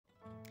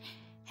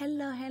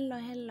Hello,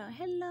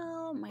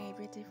 my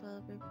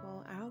beautiful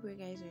people. I hope you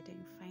guys are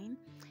doing fine.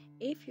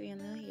 If you're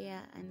new here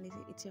and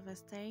it's your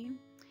first time,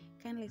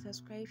 kindly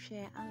subscribe,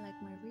 share, and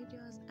like my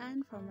videos.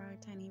 And for my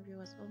returning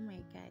viewers, oh my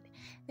god,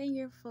 thank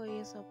you for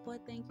your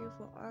support. Thank you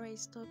for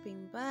always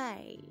stopping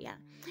by.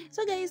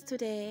 So, guys,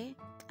 today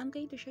I'm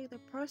going to show you the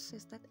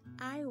process that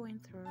I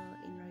went through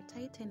in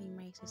retightening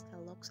my sister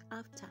locks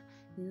after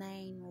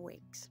 9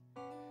 weeks.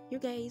 You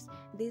guys,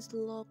 these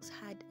locks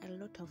had a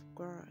lot of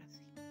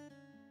growth,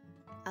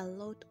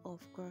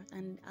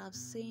 and I've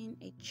seen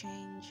a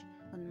change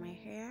on my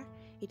hair.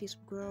 It is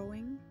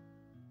growing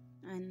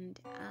and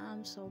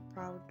I'm so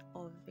proud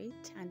of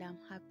it, and I'm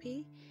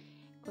happy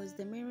because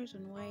the main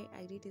reason why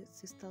I did it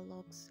sister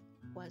locks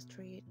was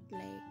to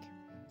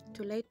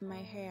let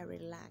my hair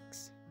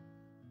relax.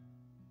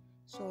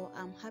 So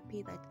I'm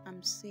happy that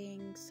I'm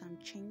seeing some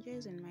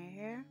changes in my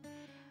hair.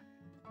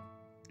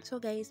 So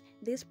guys,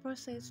 this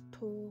process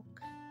took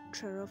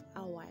 12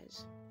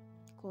 hours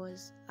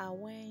because I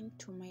went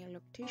to my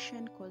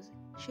electrician because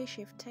she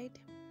shifted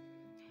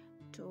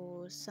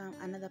to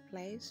another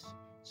place,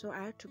 so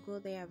I had to go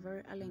there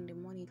very early in the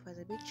morning. It was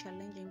a bit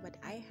challenging, but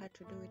I had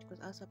to do it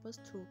because I was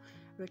supposed to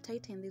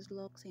retighten these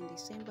locks in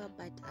December,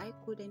 but I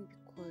couldn't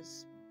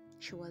because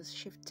she was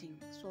shifting,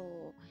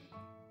 so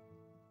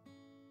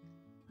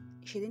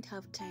she didn't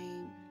have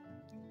time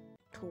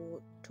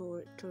to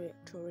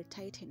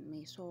retighten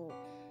me, so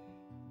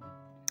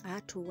I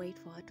had to wait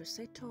for her to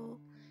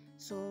settle.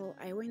 So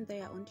I went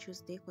there on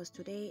Tuesday because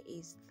today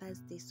is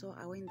Thursday, so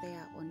I went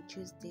there on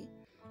Tuesday.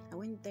 I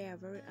went there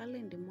very early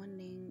in the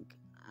morning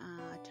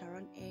at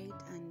around 8,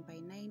 and by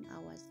 9 I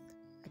was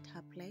at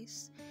her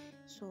place.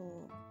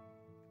 So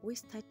we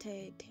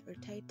started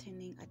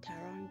retightening at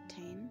around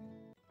 10.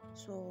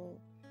 So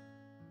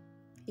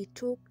it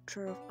took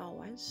 12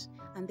 hours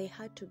and they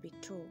had to be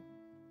 2.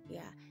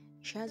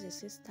 She has a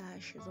sister,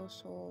 she's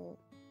also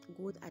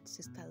good at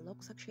sister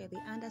locks. Actually, they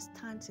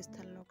understand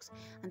sister locks,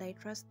 and I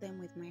trust them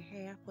with my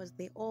hair because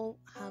they all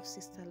have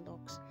sister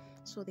locks,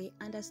 so they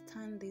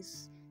understand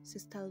these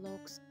sister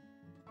locks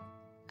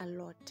a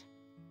lot.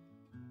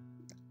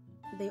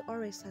 They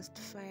always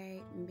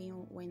satisfy me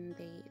when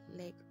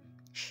they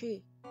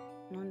she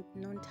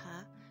not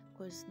her,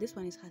 because this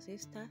one is her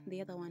sister,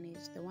 the other one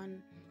is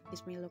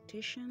my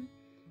electrician.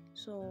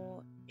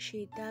 So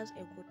she does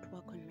a good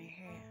work on my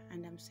hair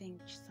and I'm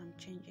seeing some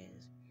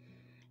changes.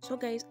 So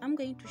guys, I'm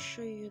going to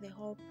show you the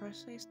whole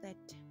process that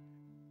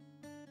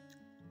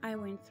I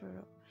went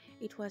through.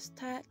 It was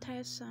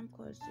tiresome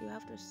because you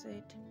have to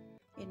sit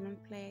in one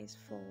place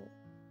for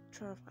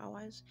 12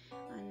 hours,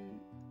 and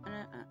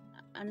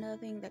another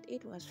thing that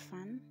it was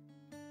fun.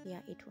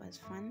 It was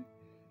fun.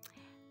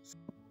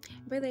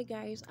 By the way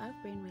guys,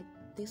 I've been with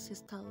these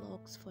sister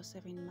locks for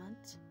 7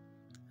 months,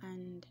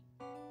 and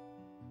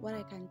what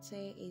I can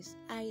say is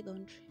I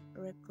don't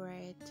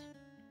regret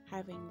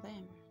having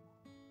them.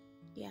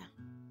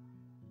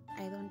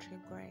 I don't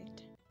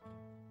regret.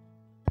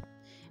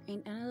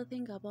 And another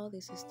thing about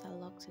the sister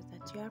locks is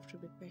that you have to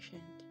be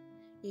patient.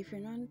 If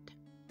you're not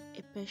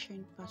a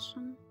patient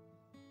person,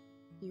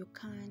 you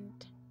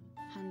can't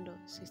handle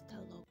sister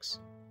locks.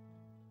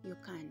 You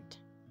can't,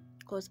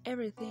 because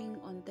everything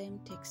on them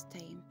takes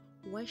time.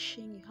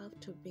 Washing, you have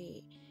to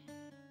be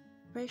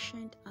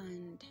patient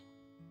and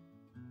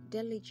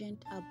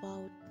diligent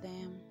about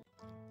them.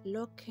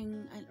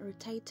 Locking and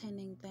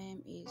retightening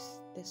them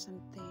is the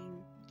same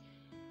thing.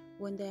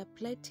 When they are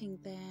plaiting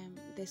them,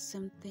 there's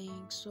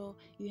something. So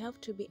you have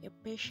to be a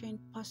patient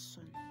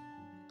person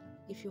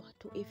if you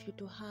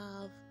to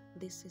have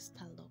these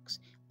sister locks.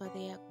 But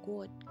they are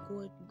good.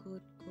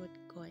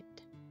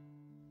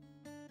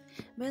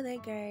 By the way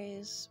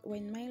guys,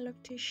 when my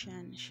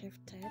electrician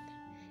shifted,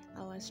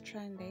 I was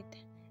stranded.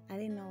 I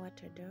didn't know what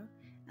to do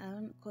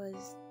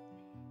because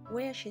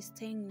where she's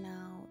staying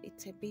now,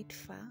 it's a bit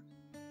far.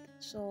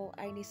 So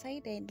I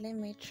decided, let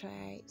me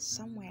try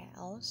somewhere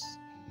else,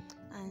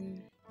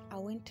 and I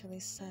went to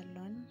this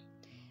salon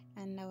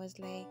and I was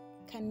like,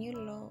 can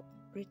you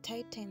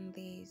retighten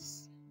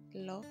these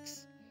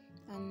locks?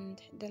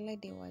 And the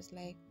lady was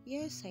like,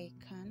 yes I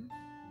can.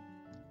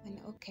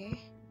 And okay,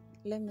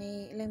 let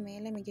me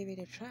give it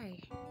a try.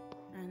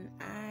 And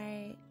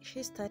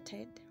she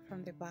started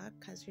from the back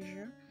as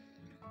usual.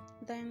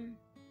 Then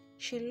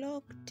she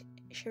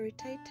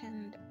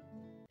retightened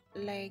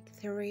like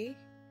three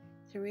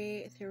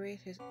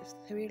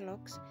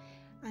locks,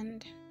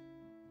 and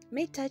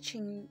me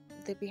touching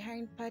the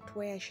behind part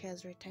where she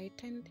has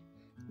retightened.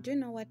 Do you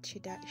know what she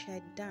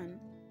had done?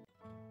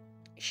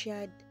 She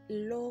had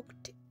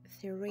locked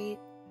 3,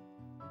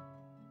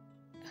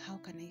 how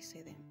can I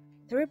say them,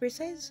 3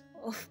 pieces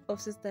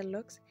of sister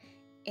locks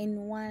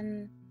in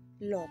one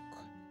lock.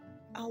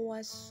 I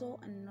was so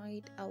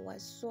annoyed. I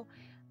was so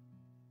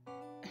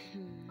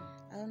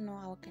I don't know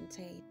how I can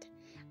say it.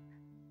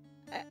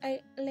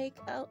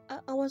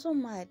 I was so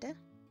mad.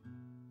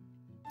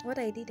 What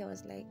I did, I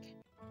was like,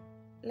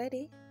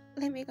 lady,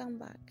 let me come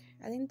back.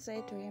 I didn't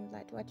say to him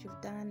that what you've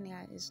done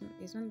is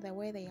not the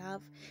way they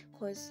have,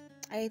 because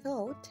I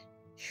thought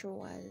she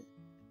was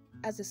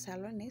as a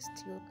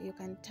salonist, you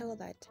can tell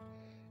that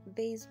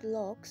these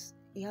locks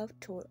you have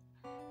to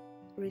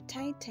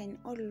retighten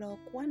or lock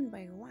one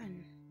by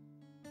one,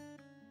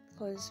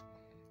 because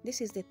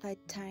this is the third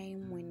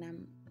time when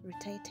I'm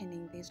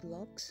retightening these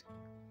locks.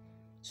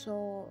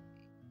 So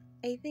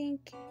I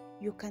think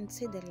you can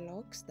see the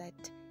locks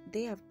that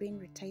they have been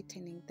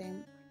retightening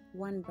them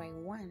one by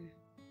one,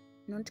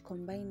 not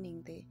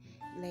combining the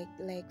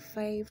like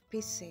 5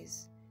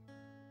 pieces,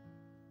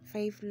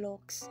 5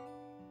 locks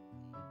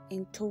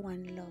into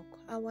one lock.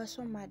 I was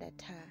so mad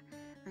at her,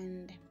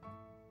 and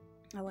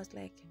I was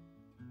like,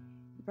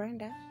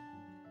 Brenda,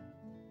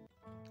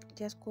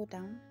 just go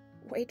down,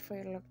 wait for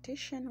your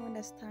loctician who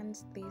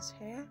understands this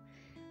hair.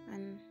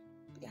 And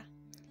yeah,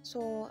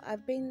 so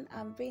I've been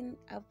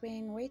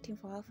waiting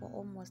for her for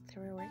almost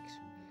 3 weeks,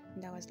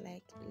 and I was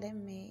like, let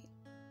me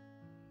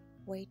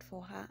wait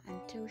for her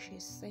until she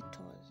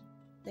settles,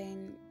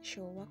 then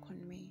she'll work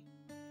on me.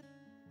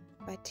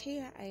 But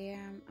here I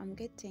am, I'm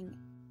getting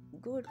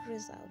good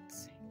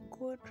results,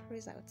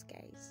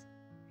 guys.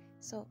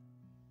 So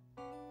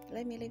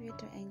let me leave you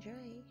to enjoy.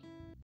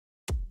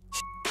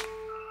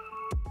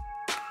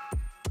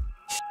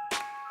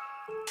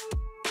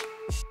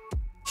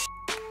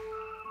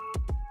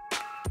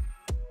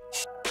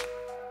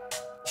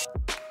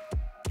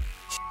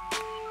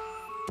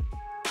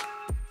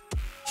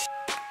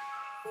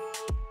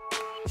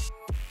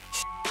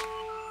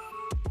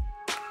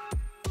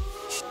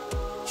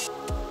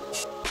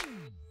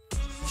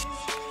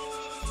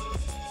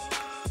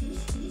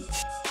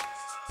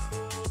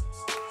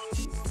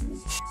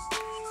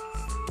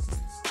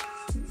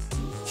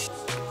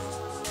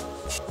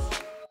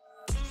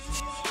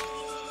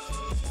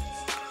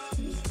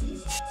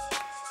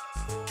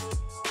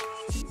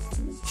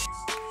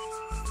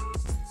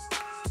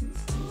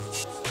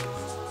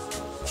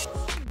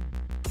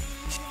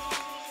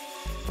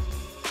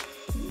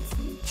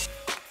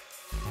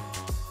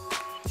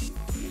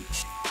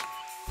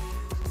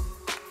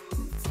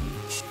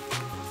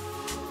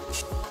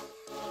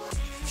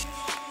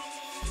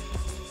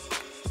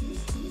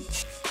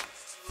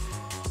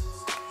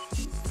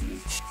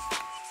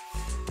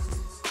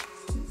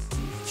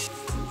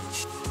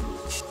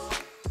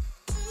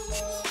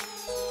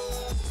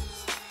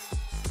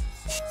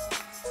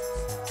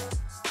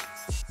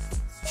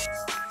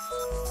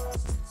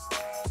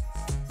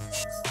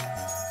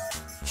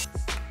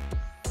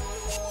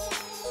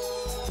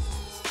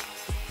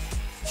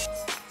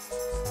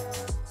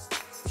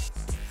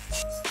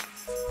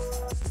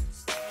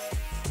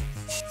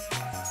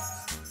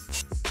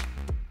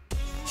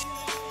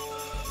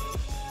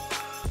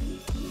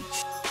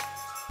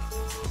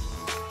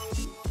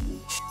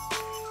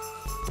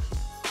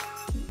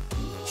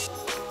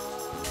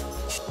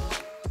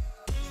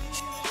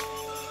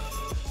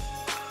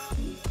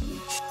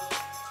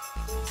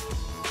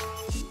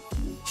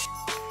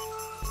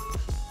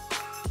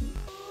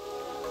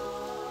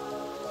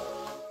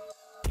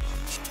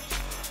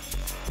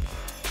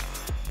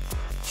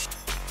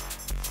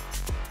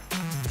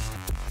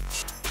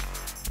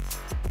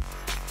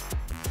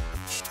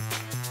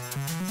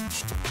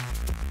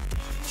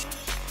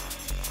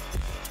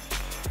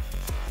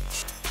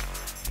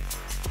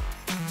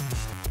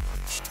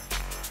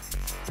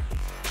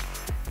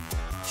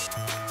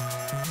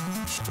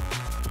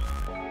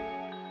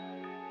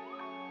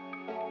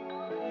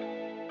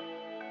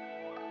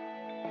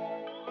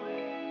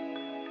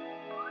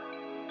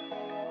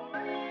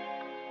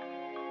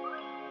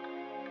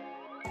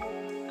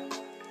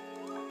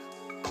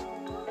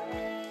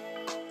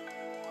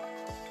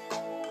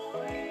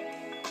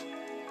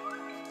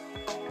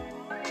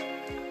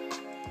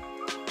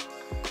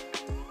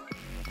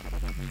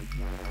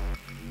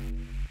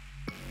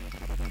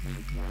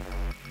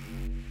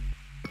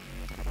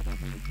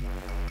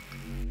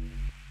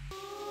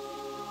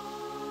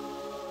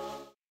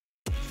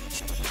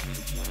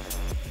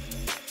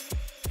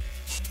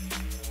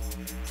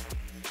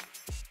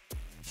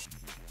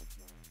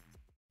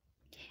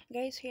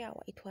 Guys, here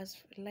it was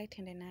late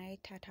in the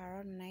night at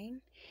around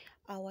 9.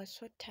 I was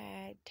so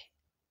tired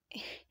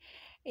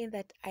in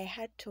that I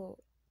had to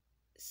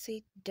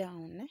sit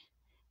down.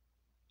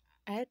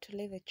 I had to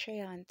leave a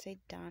chair and sit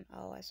down.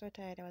 I was so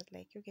tired. I was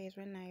like, you guys,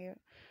 when are you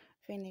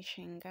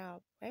finishing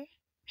up? Eh?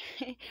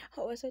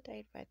 I was so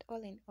tired, but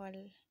all in all,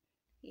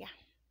 yeah.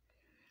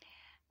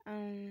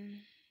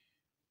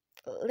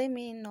 Let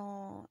me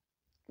know,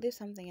 leave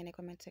something in the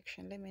comment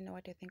section. Let me know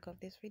what you think of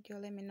this video.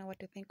 Let me know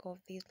what you think of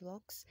these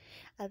locks.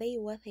 Are they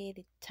worth it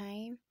the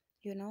time?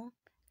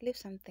 Leave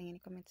something in the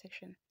comment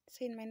section.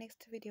 See you in my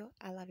next video.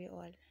 I love you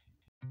all.